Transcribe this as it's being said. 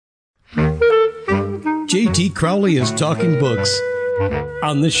J.T. Crowley is Talking Books.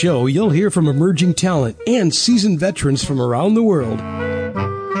 On this show, you'll hear from emerging talent and seasoned veterans from around the world.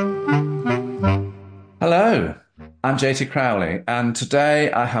 Hello, I'm J.T. Crowley, and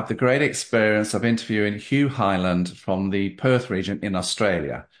today I have the great experience of interviewing Hugh Hyland from the Perth region in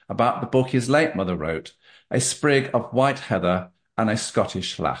Australia about the book his late mother wrote, A Sprig of White Heather and a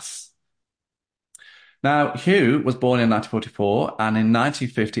Scottish Lass. Now, Hugh was born in 1944 and in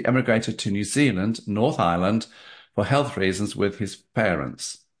 1950 emigrated to New Zealand, North Island, for health reasons with his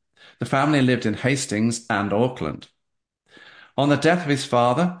parents. The family lived in Hastings and Auckland. On the death of his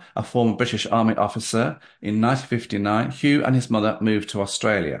father, a former British Army officer, in 1959, Hugh and his mother moved to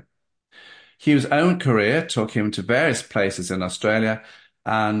Australia. Hugh's own career took him to various places in Australia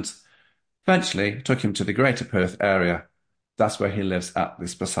and eventually took him to the Greater Perth area. That's where he lives at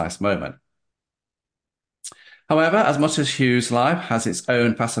this precise moment. However, as much as Hugh's life has its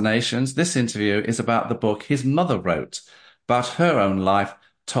own fascinations, this interview is about the book his mother wrote, about her own life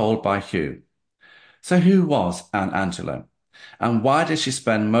told by Hugh. So who was Anne Angelo? And why did she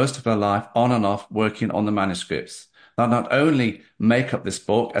spend most of her life on and off working on the manuscripts that not only make up this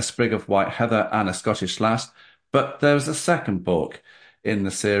book, A Sprig of White Heather and a Scottish Lass, but there was a second book in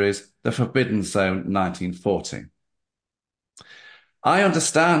the series, The Forbidden Zone 1940. I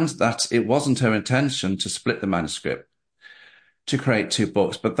understand that it wasn't her intention to split the manuscript to create two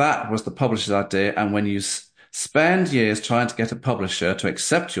books, but that was the publisher's idea. And when you spend years trying to get a publisher to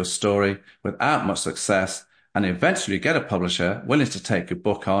accept your story without much success, and eventually get a publisher willing to take your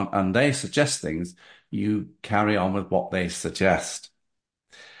book on and they suggest things, you carry on with what they suggest.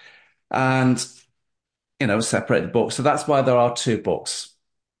 And, separate the books. So that's why there are two books.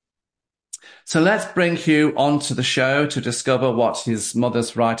 So let's bring Hugh onto the show to discover what his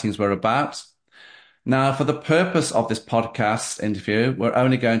mother's writings were about. Now, for the purpose of this podcast interview, we're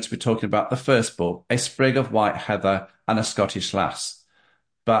only going to be talking about the first book, A Sprig of White Heather and a Scottish Lass.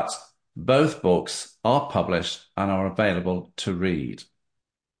 But both books are published and are available to read.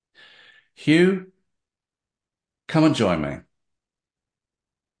 Hugh, come and join me.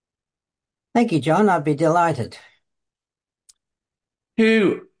 Thank you, John. I'd be delighted.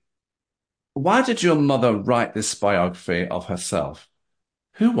 Hugh, why did your mother write this biography of herself?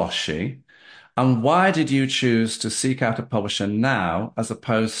 Who was she? And why did you choose to seek out a publisher now as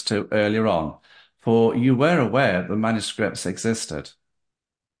opposed to earlier on? For you were aware the manuscripts existed.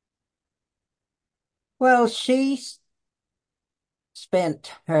 Well, she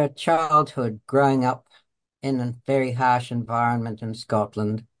spent her childhood growing up in a very harsh environment in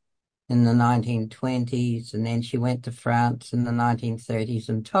Scotland in the 1920s, and then she went to France in the 1930s,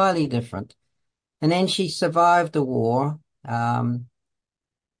 entirely different. And then she survived the war. And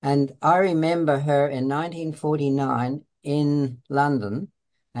I remember her in 1949 in London,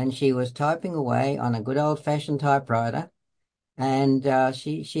 and she was typing away on a good old-fashioned typewriter. And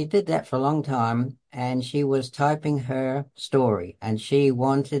she did that for a long time, and she was typing her story, and she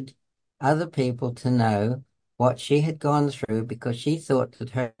wanted other people to know what she had gone through because she thought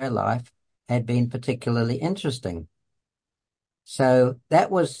that her life had been particularly interesting. So that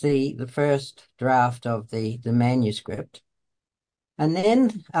was the first draft of the manuscript. And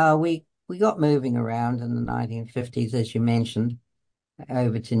then we got moving around in the 1950s, as you mentioned,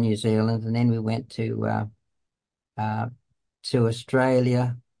 over to New Zealand, and then we went to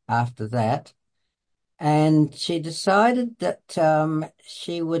Australia after that. And she decided that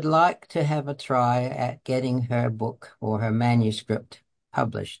she would like to have a try at getting her book or her manuscript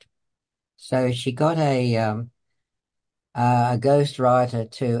published. So she got a ghostwriter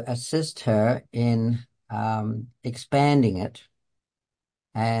to assist her in expanding it.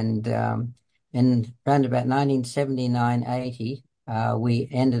 And in around about 1979-80, we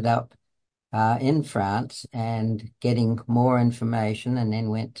ended up in France and getting more information, and then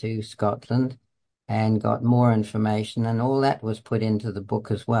went to Scotland and got more information, and all that was put into the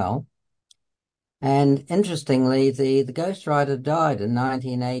book as well. And interestingly, the ghostwriter died in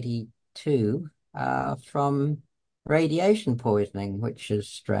 1982 from radiation poisoning, which is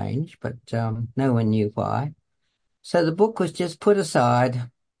strange, but no one knew why. So the book was just put aside,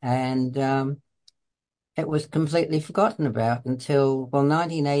 and it was completely forgotten about until,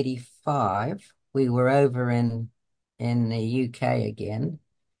 1985. We were over in the UK again,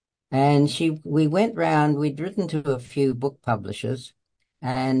 and we went round. We'd written to a few book publishers,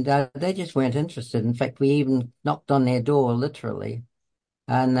 and they just weren't interested. In fact, we even knocked on their door literally,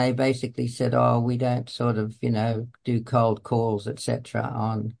 and they basically said, "Oh, we don't sort of, do cold calls, etc.,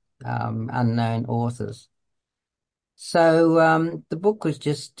 on unknown authors." So the book was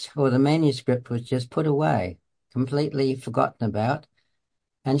or the manuscript was just put away, completely forgotten about.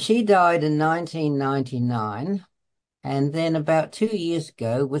 And she died in 1999. And then about 2 years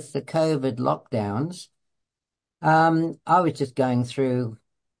ago, with the COVID lockdowns, I was just going through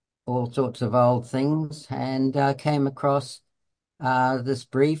all sorts of old things and came across this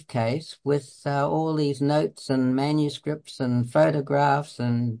briefcase with all these notes and manuscripts and photographs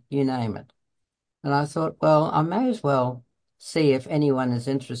and you name it. And I thought, well, I may as well see if anyone is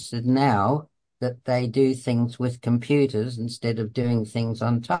interested now that they do things with computers instead of doing things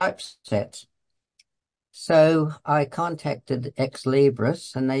on typesets. So I contacted Ex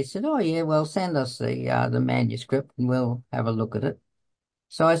Libris and they said, oh yeah, well, send us the manuscript and we'll have a look at it.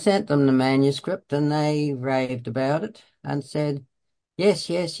 So I sent them the manuscript and they raved about it and said, yes,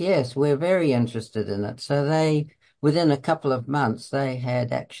 yes, yes, we're very interested in it. So within a couple of months, they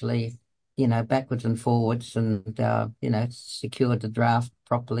had actually, backwards and forwards and, secured the draft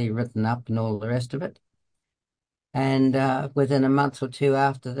properly written up and all the rest of it. And within a month or two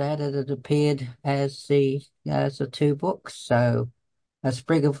after that, it had appeared as the two books. So A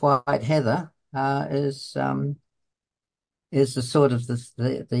Sprig of White Heather is the sort of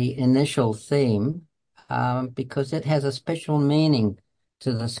the initial theme because it has a special meaning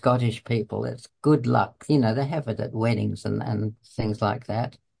to the Scottish people. It's good luck. They have it at weddings and things like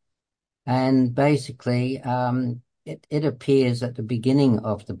that. And basically, it appears at the beginning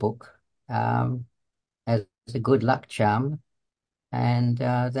of the book as a good luck charm, and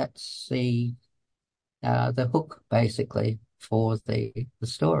that's the hook basically for the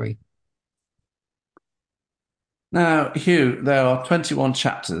story. Now, Hugh, there are 21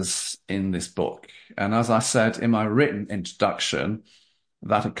 chapters in this book. And as I said in my written introduction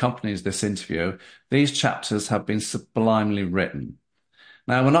that accompanies this interview, these chapters have been sublimely written.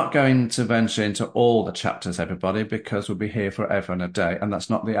 Now, we're not going to venture into all the chapters, everybody, because we'll be here forever and a day. And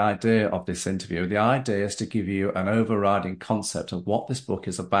that's not the idea of this interview. The idea is to give you an overriding concept of what this book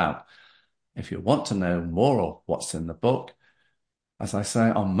is about. If you want to know more of what's in the book, as I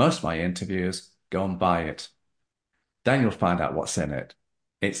say on most of my interviews, go and buy it. Then you'll find out what's in it.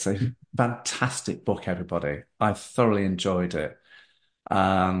 It's a fantastic book, everybody. I thoroughly enjoyed it.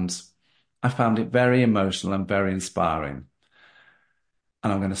 And I found it very emotional and very inspiring.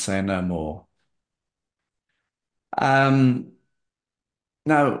 And I'm going to say no more. Um,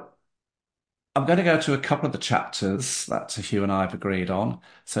 Now, I'm going to go to a couple of the chapters that Hugh and I have agreed on.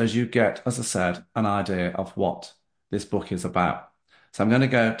 So as you get, as I said, an idea of what this book is about. So I'm going to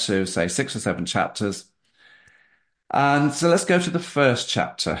go to, say, 6 or 7 chapters. And so let's go to the first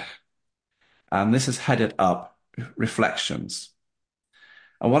chapter. And this is headed up Reflections.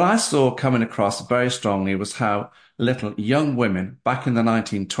 And what I saw coming across very strongly was how little young women back in the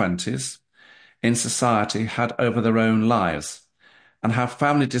 1920s in society had over their own lives and how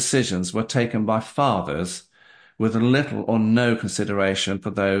family decisions were taken by fathers with little or no consideration for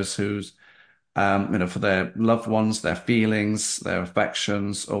those whose, for their loved ones, their feelings, their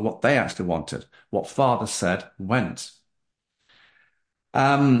affections, or what they actually wanted. What father said went.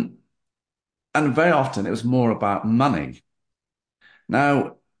 Um, and very often it was more about money.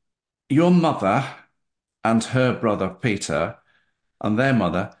 Now, your mother and her brother Peter and their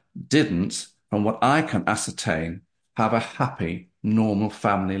mother didn't, from what I can ascertain, have a happy, normal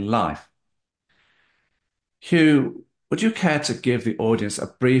family life. Hugh, would you care to give the audience a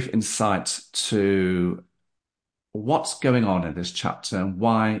brief insight to what's going on in this chapter and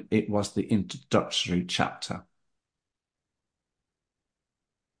why it was the introductory chapter?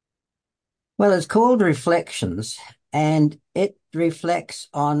 Well, it's called Reflections, and it reflects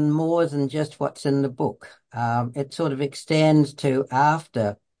on more than just what's in the book. It sort of extends to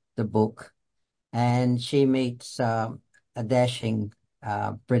after the book, and she meets a dashing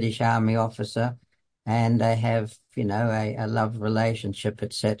British Army officer, and they have, a love relationship,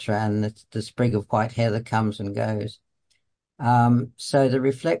 etc. And the sprig of white heather comes and goes. So the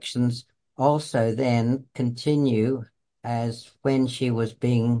reflections also then continue as when she was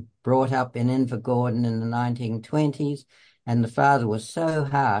being brought up in Invergordon in the 1920s, and the father was so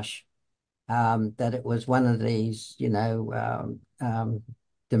harsh that it was one of these,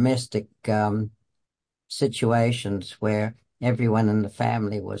 domestic situations where everyone in the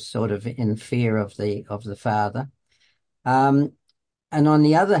family was sort of in fear of the father. Um, and on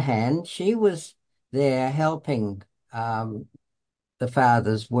the other hand, she was there helping the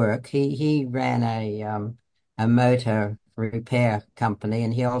father's work. He ran a motor repair company,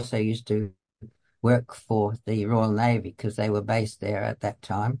 and he also used to work for the Royal Navy because they were based there at that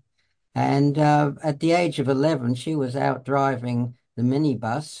time. And at the age of 11, she was out driving the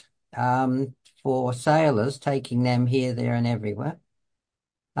minibus for sailors, taking them here, there, and everywhere.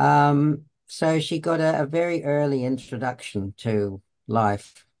 So she got a very early introduction to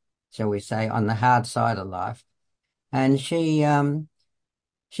life, shall we say, on the hard side of life. And she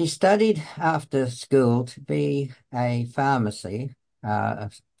studied after school to be a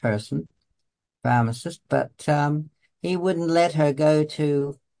person, pharmacist, but he wouldn't let her go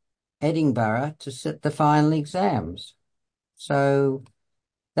to Edinburgh to sit the final exams. So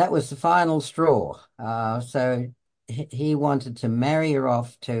that was the final straw. So he wanted to marry her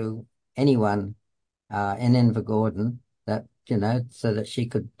off to anyone in Invergordon that, so that she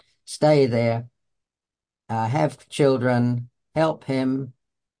could stay there, have children, help him,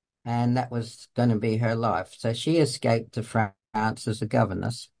 and that was going to be her life. So she escaped to France as a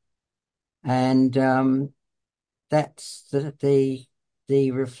governess, and that's the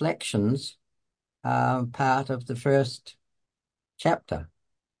reflections part of the first chapter.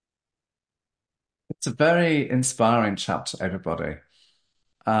 It's a very inspiring chapter, everybody.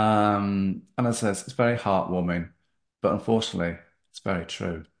 And as I said, it's very heartwarming, but unfortunately, it's very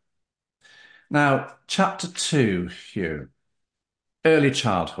true. Now, chapter two, Hugh, early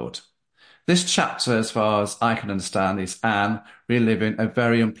childhood. This chapter, as far as I can understand, is Anne reliving a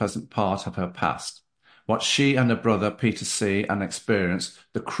very unpleasant part of her past. What she and her brother Peter see and experience,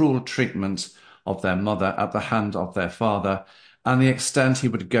 the cruel treatment of their mother at the hand of their father, and the extent he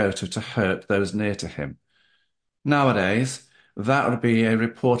would go to hurt those near to him. Nowadays, that would be a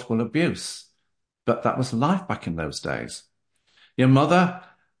reportable abuse, but that was life back in those days. Your mother,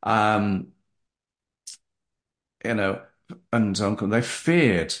 um, you know, and uncle, they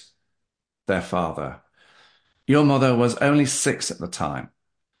feared their father. Your mother was only 6 at the time,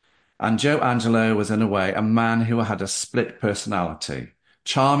 and Joe Angelo was in a way a man who had a split personality,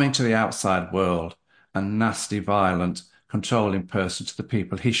 charming to the outside world and nasty, violent, controlling person to the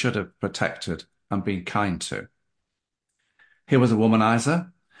people he should have protected and been kind to. He was a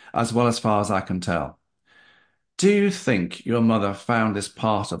womanizer, as well as far as I can tell. Do you think your mother found this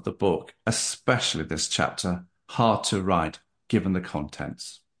part of the book, especially this chapter, hard to write, given the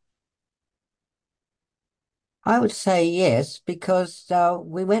contents? I would say yes, because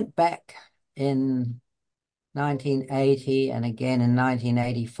we went back in 1980 and again in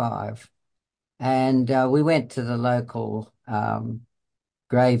 1985, and we went to the local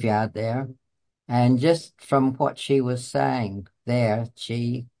graveyard there. And just from what she was saying there,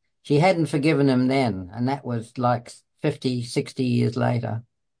 she hadn't forgiven him then, and that was like 50, 60 years later.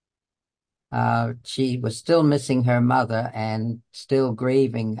 She was still missing her mother and still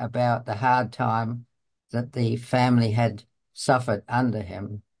grieving about the hard time that the family had suffered under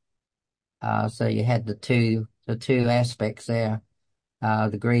him. So you had the two aspects there,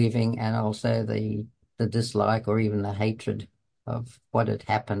 the grieving and also the dislike or even the hatred of what had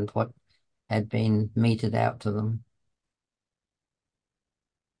happened, what had been meted out to them.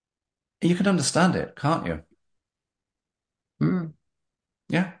 You can understand it, can't you? Mm,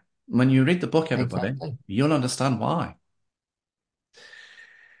 Yeah. When you read the book, everybody, exactly. you'll understand why.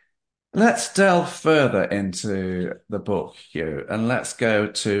 Let's delve further into the book, Hugh, and let's go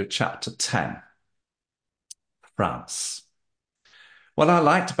to chapter 10, France. What I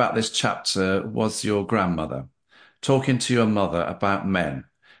liked about this chapter was your grandmother talking to your mother about men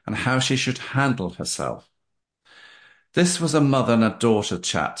and how she should handle herself. This was a mother and a daughter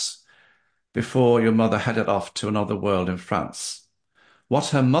chat before your mother headed off to another world in France. What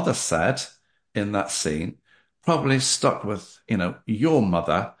her mother said in that scene probably stuck with, your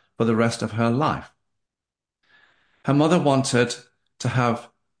mother for the rest of her life. Her mother wanted to have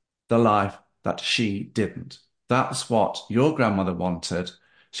the life that she didn't. That's what your grandmother wanted.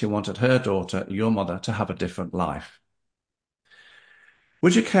 She wanted her daughter, your mother, to have a different life.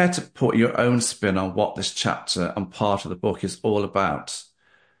 Would you care to put your own spin on what this chapter and part of the book is all about?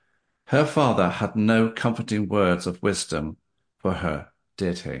 Her father had no comforting words of wisdom for her,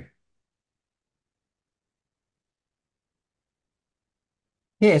 did he?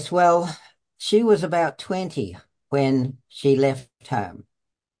 Yes, well, she was about 20 when she left home.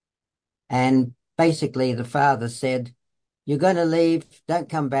 And basically, the father said, "You're going to leave, don't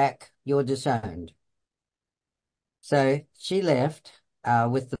come back, you're disowned." So she left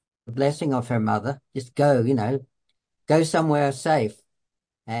with the blessing of her mother. Just go, go somewhere safe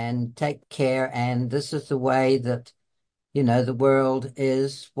and take care. And this is the way that, the world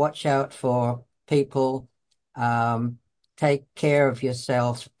is. Watch out for people. Um, Take care of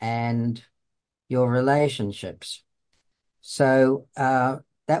yourself and your relationships. So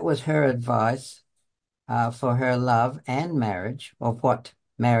that was her advice for her love and marriage, of what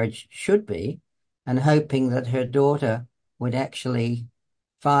marriage should be, and hoping that her daughter would actually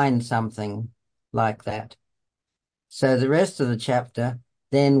find something like that. So the rest of the chapter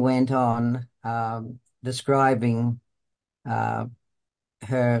then went on describing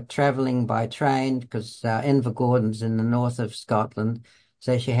her traveling by train because Invergordon's in the north of Scotland,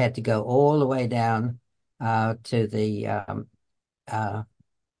 so she had to go all the way down to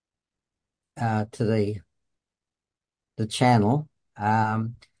uh, the Channel,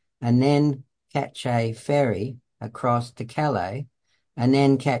 and then catch a ferry across to Calais, and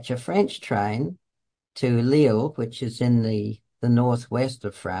then catch a French train to Lille, which is in the northwest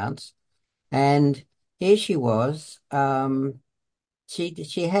of France. And here she was.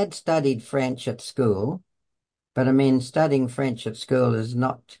 She had studied French at school, but I mean, studying French at school is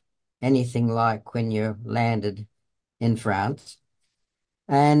not anything like when you're landed in France.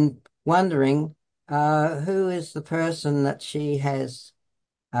 And wondering who is the person that she has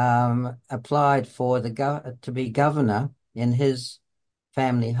applied for to be governor in his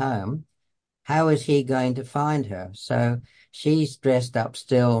family home. How is he going to find her? So she's dressed up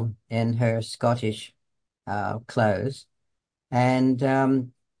still in her Scottish clothes. And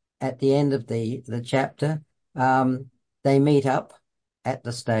at the end of the chapter, they meet up at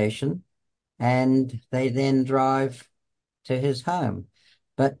the station and they then drive to his home.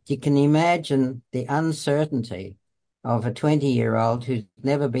 But you can imagine the uncertainty of a 20-year-old who's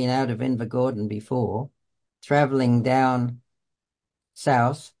never been out of Invergordon before, traveling down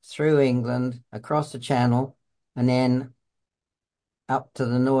south through England, across the Channel, and then up to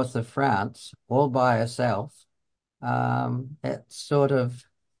the north of France, all by herself. It's sort of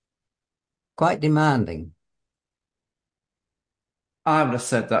quite demanding. I would have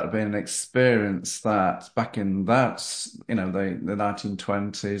said that would be an experience that back in that, the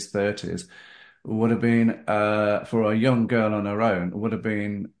 1920s, 30s, would have been, for a young girl on her own, would have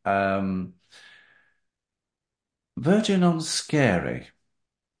been verging on scary.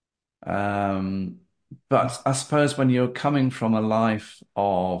 Um, but I suppose when you're coming from a life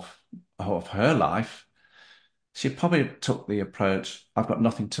of her life, she probably took the approach, I've got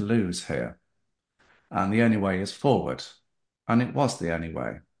nothing to lose here, and the only way is forward. And it was the only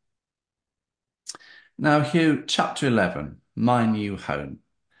way. Now, Hugh, chapter 11, My New Home.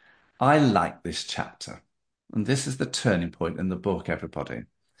 I like this chapter, and this is the turning point in the book, everybody.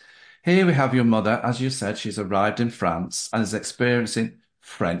 Here we have your mother, as you said, she's arrived in France and is experiencing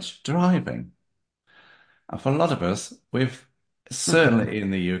French driving. And for a lot of us, we've certainly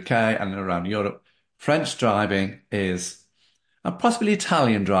in the UK and around Europe, French driving is, and possibly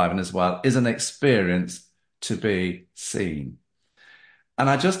Italian driving as well, is an experience to be seen. And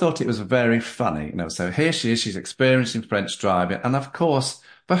I just thought it was very funny, So here she is, she's experiencing French driving. And of course,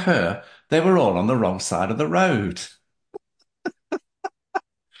 for her, they were all on the wrong side of the road.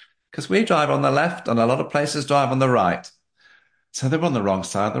 Because we drive on the left and a lot of places drive on the right. So they were on the wrong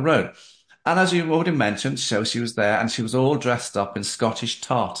side of the road. And as you already mentioned, so she was there and she was all dressed up in Scottish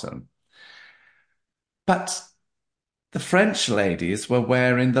tartan. But the French ladies were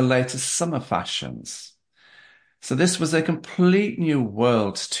wearing the latest summer fashions. So this was a complete new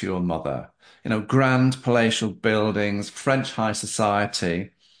world to your mother. Grand palatial buildings, French high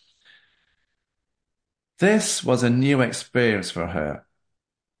society. This was a new experience for her.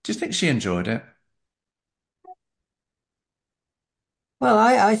 Do you think she enjoyed it? Well,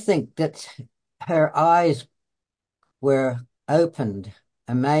 I think that her eyes were opened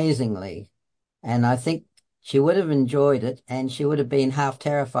amazingly, and I think she would have enjoyed it, and she would have been half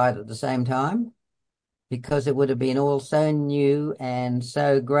terrified at the same time because it would have been all so new and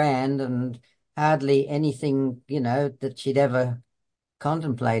so grand and hardly anything, that she'd ever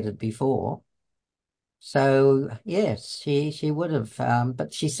contemplated before. So yes, she would have,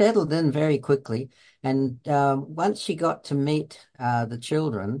 but she settled in very quickly. And once she got to meet the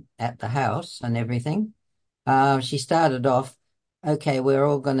children at the house and everything, she started off, okay, we're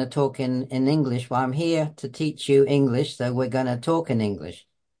all going to talk in English. Well, I'm here to teach you English, so we're going to talk in English.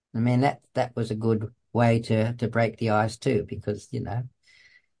 I mean, that was a good way to break the ice too, because, yeah,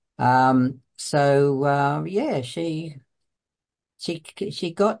 she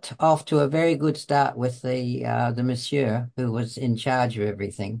got off to a very good start with the monsieur who was in charge of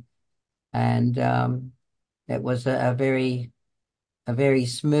everything, and it was a very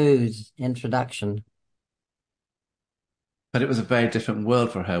smooth introduction. But it was a very different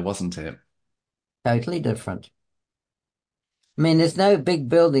world for her, wasn't it? Totally different. I mean, there's no big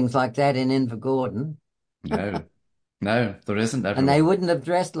buildings like that in Invergordon, No, no, there isn't and they everyone. wouldn't have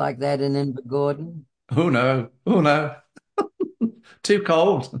dressed like that in Invergordon. Oh no, oh no, too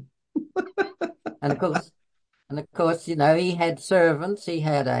cold. And of course, he had servants. He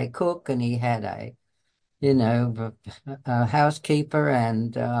had a cook, and he had a housekeeper,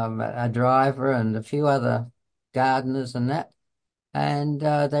 and a driver, and a few other gardeners, and that. And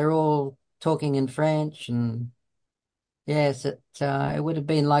they're all talking in French, and Yes, it would have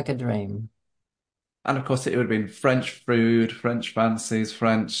been like a dream. And of course, it would have been French food, French fancies,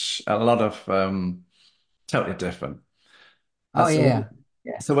 French, a lot of totally different. And Oh so, yeah,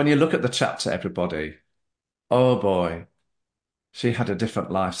 yeah. so when you look at the chapter, everybody, oh boy, she had a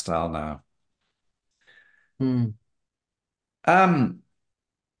different lifestyle now. Hmm. Um,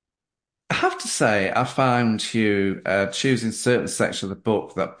 I have to say, I found you choosing certain sections of the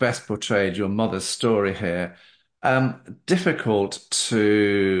book that best portrayed your mother's story here difficult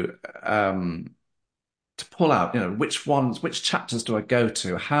to pull out. You know, which ones, which chapters do I go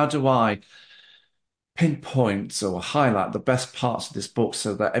to? How do I pinpoint or highlight the best parts of this book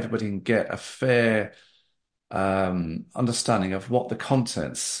so that everybody can get a fair understanding of what the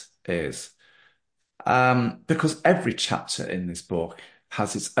contents is? Because every chapter in this book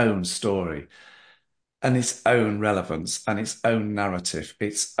has its own story and its own relevance and its own narrative,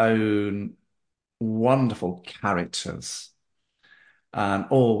 its own wonderful characters, and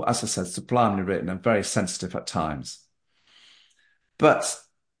all, as I said, sublimely written and very sensitive at times. But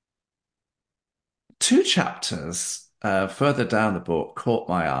two chapters further down the book caught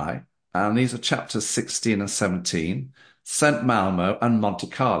my eye, and these are chapters 16 and 17, St. Malmo and Monte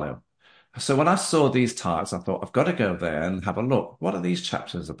Carlo. So when I saw these titles, I thought, I've got to go there and have a look. What are these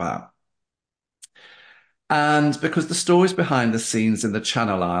chapters about? And because the stories behind the scenes in the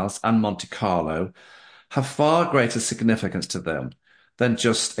Channel Isles and Monte Carlo have far greater significance to them than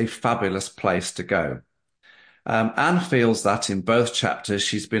just a fabulous place to go. Anne feels that in both chapters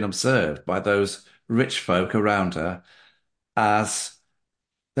she's been observed by those rich folk around her as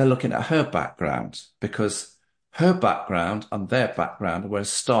they're looking at her background because her background and their background were a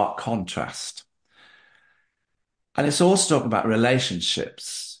stark contrast. And it's also talking about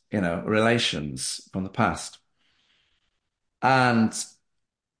relationships, you know, relations from the past. And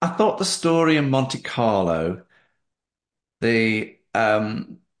I thought the story in Monte Carlo, the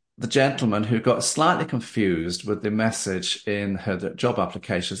the gentleman who got slightly confused with the message in her job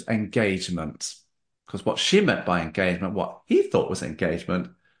application's engagement, because what she meant by engagement, what he thought was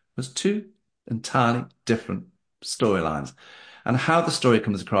engagement, was two entirely different storylines. And how the story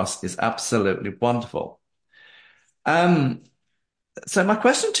comes across is absolutely wonderful. Um, so my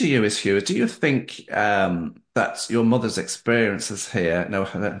question to you is, Hugh, do you think that your mother's experiences here, you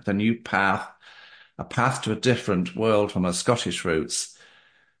know, the new path, a path to a different world from her Scottish roots,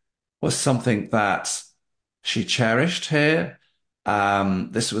 was something that she cherished here?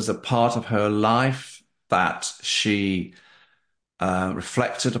 This was a part of her life that she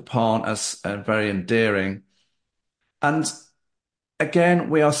reflected upon as very endearing. And again,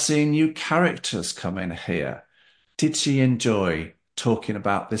 we are seeing new characters come in here. Did she enjoy talking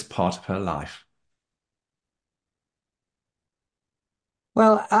about this part of her life?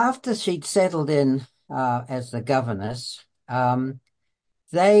 Well, after she'd settled in as the governess,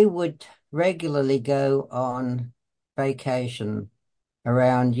 they would regularly go on vacation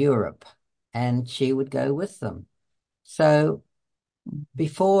around Europe, and she would go with them. So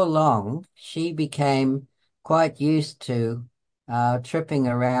before long, she became quite used to tripping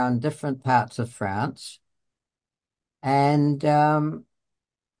around different parts of France. And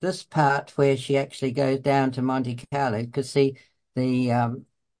this part where she actually goes down to Monte Carlo, because see, the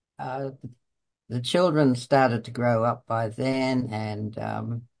uh, the children started to grow up by then, and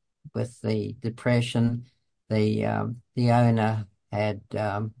with the depression, the owner had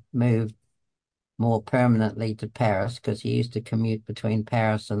moved more permanently to Paris because he used to commute between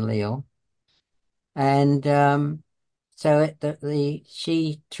Paris and Lille, and so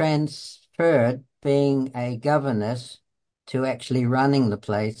she transferred being a governess to actually running the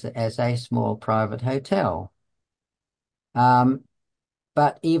place as a small private hotel. Um,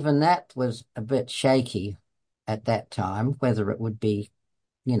 but even that was a bit shaky at that time, whether it would be,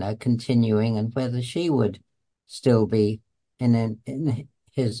 continuing and whether she would still be in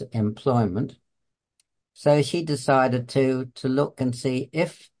his employment. So she decided to look and see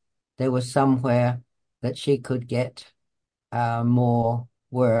if there was somewhere that she could get more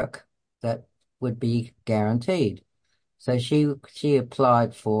work that would be guaranteed. So she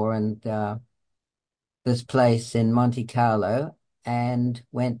applied for and this place in Monte Carlo and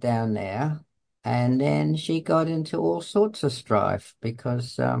went down there. And then she got into all sorts of strife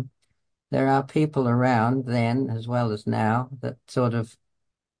because there are people around then as well as now that sort of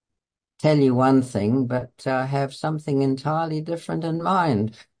tell you one thing but have something entirely different in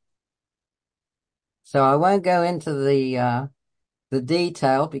mind. So I won't go into the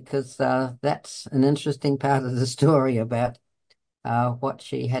detail because that's an interesting part of the story about what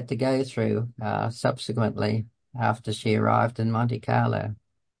she had to go through subsequently after she arrived in Monte Carlo.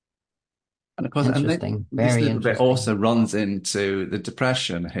 And of course, Interesting, this very little bit interesting. also runs into the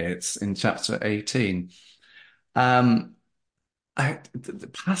depression hits in chapter 18. Um, the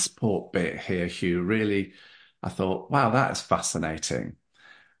passport bit here, Hugh, really, I thought, wow, that is fascinating.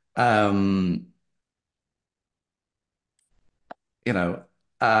 Um, you know,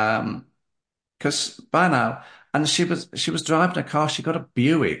 um, because by now, and she was driving a car. She got a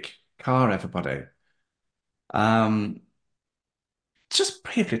Buick car, everybody. Um, just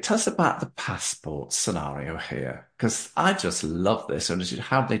briefly, tell us about the passport scenario here, because I just love this and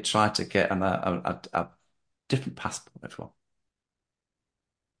how they try to get a different passport as well.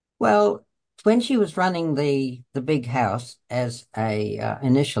 Well, when she was running the big house as a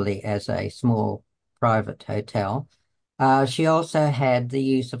initially as a small private hotel, she also had the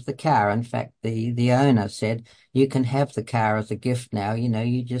use of the car. In fact, the owner said, "You can have the car as a gift now. You know,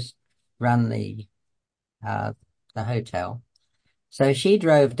 you just run uh, the hotel." So she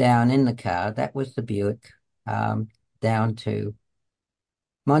drove down in the car. That was the Buick, down to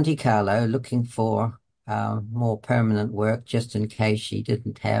Monte Carlo, looking for more permanent work, just in case she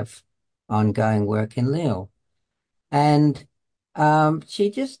didn't have ongoing work in Lille. And she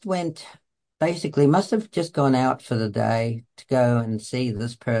just went, basically, must have just gone out for the day to go and see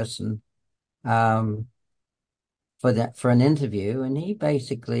this person um, for an interview. And he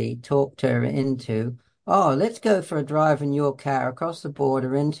basically talked her into, oh, let's go for a drive in your car across the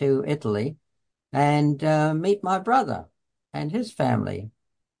border into Italy and meet my brother and his family.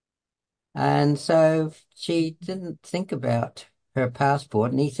 And so she didn't think about her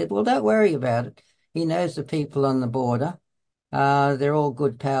passport. And he said, well, don't worry about it. He knows the people on the border. They're all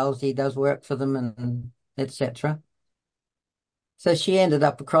good pals. He does work for them and etc. So she ended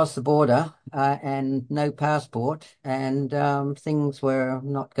up across the border and no passport, and things were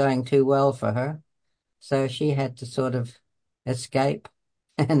not going too well for her. So she had to sort of escape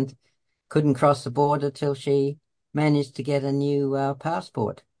and couldn't cross the border till she managed to get a new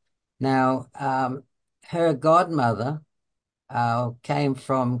passport. Now, her godmother came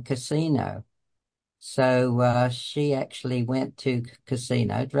from Casino. So she actually went to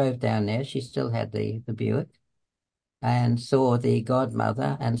Casino, drove down there. She still had the Buick and saw the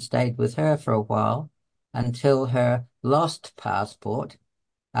godmother and stayed with her for a while until her lost passport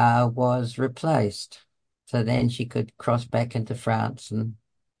was replaced. So then she could cross back into France and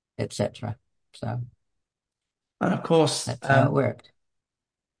etc. So And of course, that's how it worked.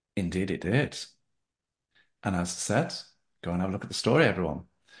 indeed it did. And as I said, go and have a look at the story, everyone.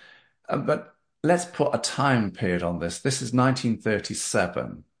 But let's put a time period on this. This is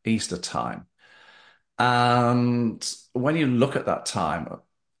 1937, Easter time. And when you look at that time,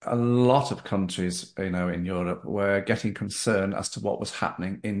 a lot of countries, in Europe were getting concerned as to what was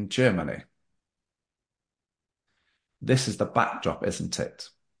happening in Germany. This is the backdrop, isn't it?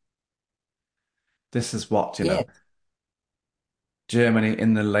 This is what, Yeah. Germany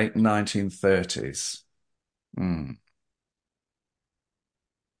in the late 1930s. Hmm.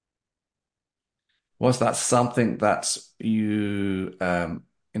 Was that something that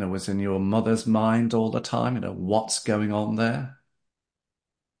was in your mother's mind all the time? What's going on there?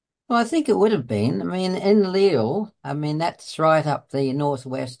 Well, I think it would have been. I mean, in Lille, I mean, that's right up the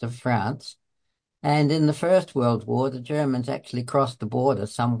northwest of France. And in the First World War, the Germans actually crossed the border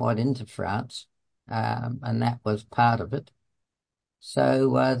somewhat into France, and that was part of it.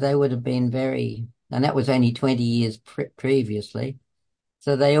 So they would have been and that was only 20 years previously.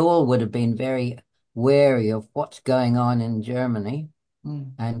 So they all would have been very wary of what's going on in Germany Hmm.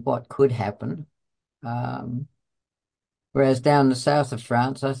 and what could happen. Um, whereas down the south of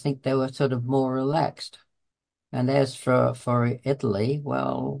France, I think they were sort of more relaxed. And as for Italy,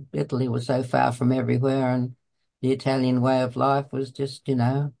 well, Italy was so far from everywhere, and the Italian way of life was just,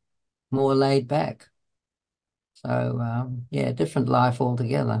 more laid back. So yeah, different life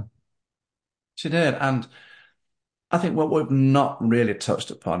altogether. She did. And I think what we've not really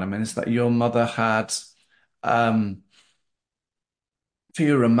touched upon, is that your mother had um,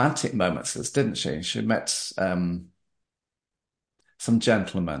 few romantic moments, didn't she? She met some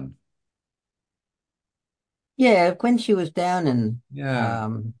gentlemen. Yeah, when she was down in Yeah.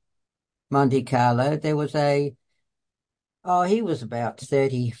 um, Monte Carlo, there was he was about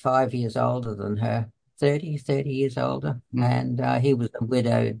 35 years older than her, 30 years older, Mm. and he was a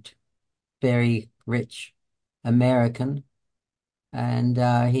widowed, very rich American. And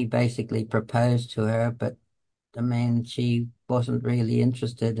he basically proposed to her, but I mean, she wasn't really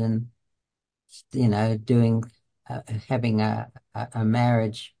interested in, doing, having a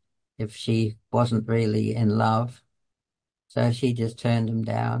marriage if she wasn't really in love. So she just turned him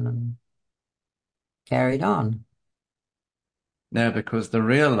down and carried on. No, because the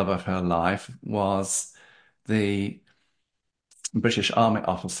real love of her life was the British Army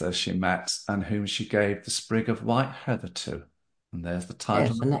officer she met and whom she gave the sprig of white heather to. And there's the title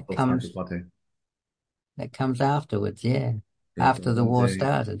Yes, of and the book, everybody. that comes afterwards, yeah, It after does the war indeed.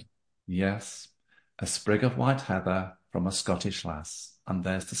 started. Yes. A sprig of white heather from a Scottish lass. And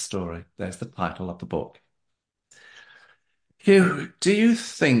there's the story. There's the title of the book. Hugh, do you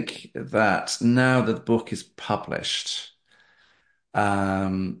think that now that the book is published,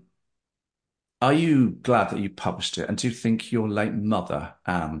 um, are you glad that you published it? And do you think your late mother,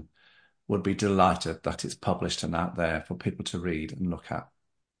 Anne, would be delighted that it's published and out there for people to read and look at?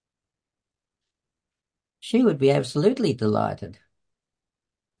 She would be absolutely delighted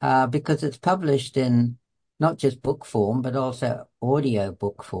because it's published in not just book form, but also audio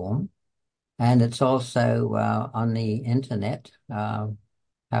book form. And it's also on the internet,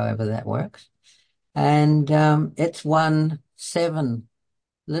 however that works. And it's won 7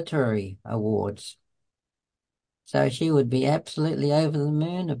 literary awards. So she would be absolutely over the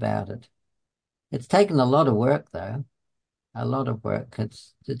moon about it. It's taken a lot of work, though, a lot of work.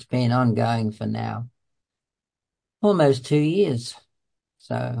 It's been ongoing for now almost 2 years.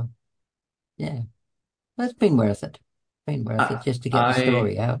 So yeah, that's been worth it. Been worth it I, just to get the I,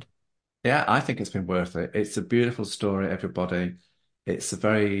 story out. yeah, I think it's been worth it. It's a beautiful story, everybody. It's a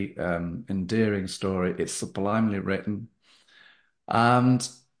very endearing story. It's sublimely written. And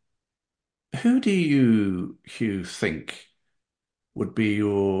who do you, Hugh, think would be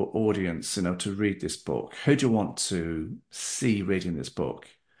your audience, to read this book? Who do you want to see reading this book?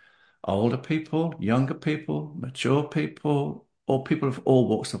 Older people, younger people, mature people, or people of all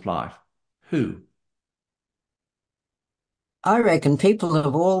walks of life? Who? I reckon people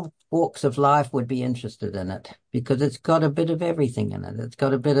of all walks of life would be interested in it because it's got a bit of everything in it. It's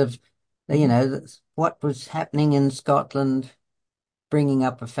got a bit of, Mhm. what was happening in Scotland, bringing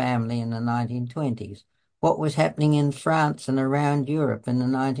up a family in the 1920s, what was happening in France and around Europe in the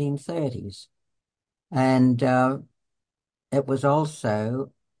 1930s. And it was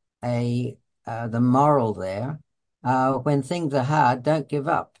also a the moral there. When things are hard, don't give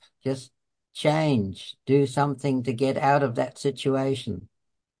up. Just change, do something to get out of that situation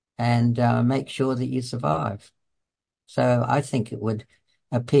and make sure that you survive. So I think it would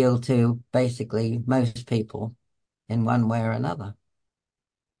appeal to basically most people in one way or another.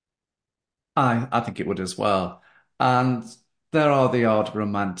 I think it would as well. And there are the odd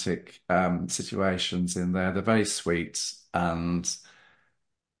romantic situations in there. They're very sweet. And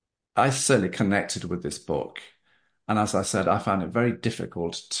I certainly connected with this book. And as I said, I found it very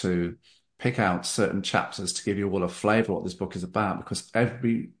difficult to pick out certain chapters to give you all a flavour of what this book is about because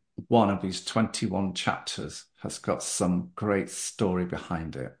every one of these 21 chapters has got some great story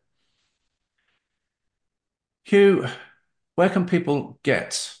behind it. Hugh, where can people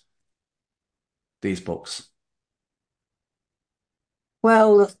get these books?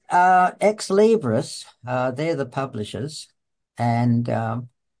 Well, Ex Libris, they're the publishers, and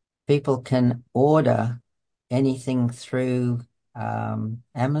people can order anything through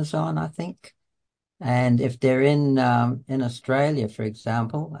Amazon, I think. And if they're in Australia, for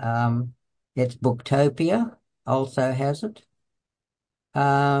example, it's Booktopia also has it.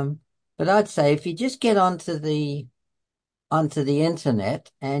 Um, but I'd say if you just get onto the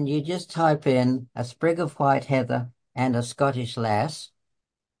internet and you just type in a sprig of white heather and a Scottish lass,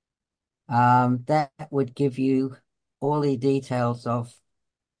 that would give you all the details of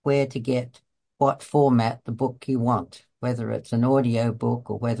where to get what format the book you want, whether it's an audio book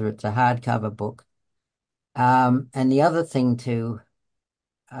or whether it's a hardcover book. And the other thing to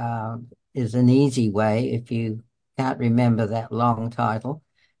is an easy way if you can't remember that long title,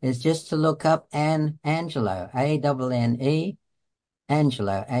 is just to look up Angelo, Anne,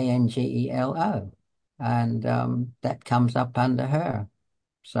 Angelo, Angelo, and that comes up under her.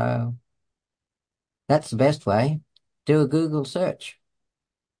 So that's the best way. Do a Google search.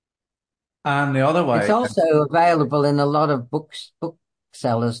 And the other It's way, also available in a lot of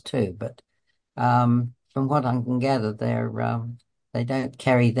booksellers too, but from what I can gather, they don't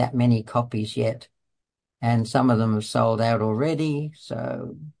carry that many copies yet, and some of them have sold out already.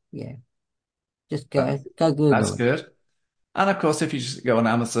 So yeah, just that's, go that's Google it. good. And of course, if you just go on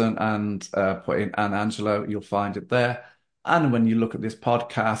Amazon and put in Anne Angelo, you'll find it there. And when you look at this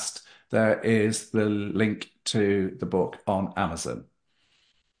podcast, there is the link to the book on Amazon.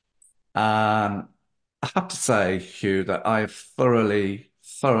 And I have to say, Hugh, that I've thoroughly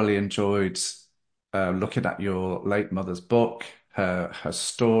enjoyed looking at your late mother's book, her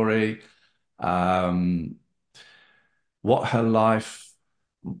story, um, what her life,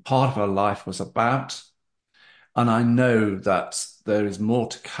 part of her life was about. And I know that there is more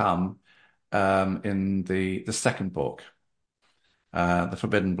to come in the second book, The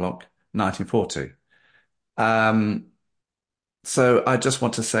Forbidden Book, 1940. Um, so I just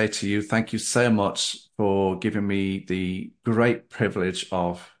want to say to you, thank you so much for giving me the great privilege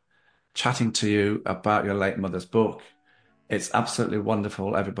of chatting to you about your late mother's book. It's absolutely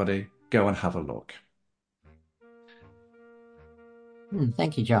wonderful. Everybody, go and have a look.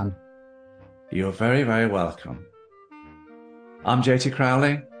 Thank you, John. You're very, very welcome. I'm JT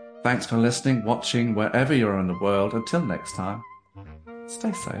Crowley. Thanks for listening, watching, wherever you're in the world. Until next time,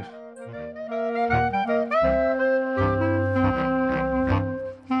 stay safe.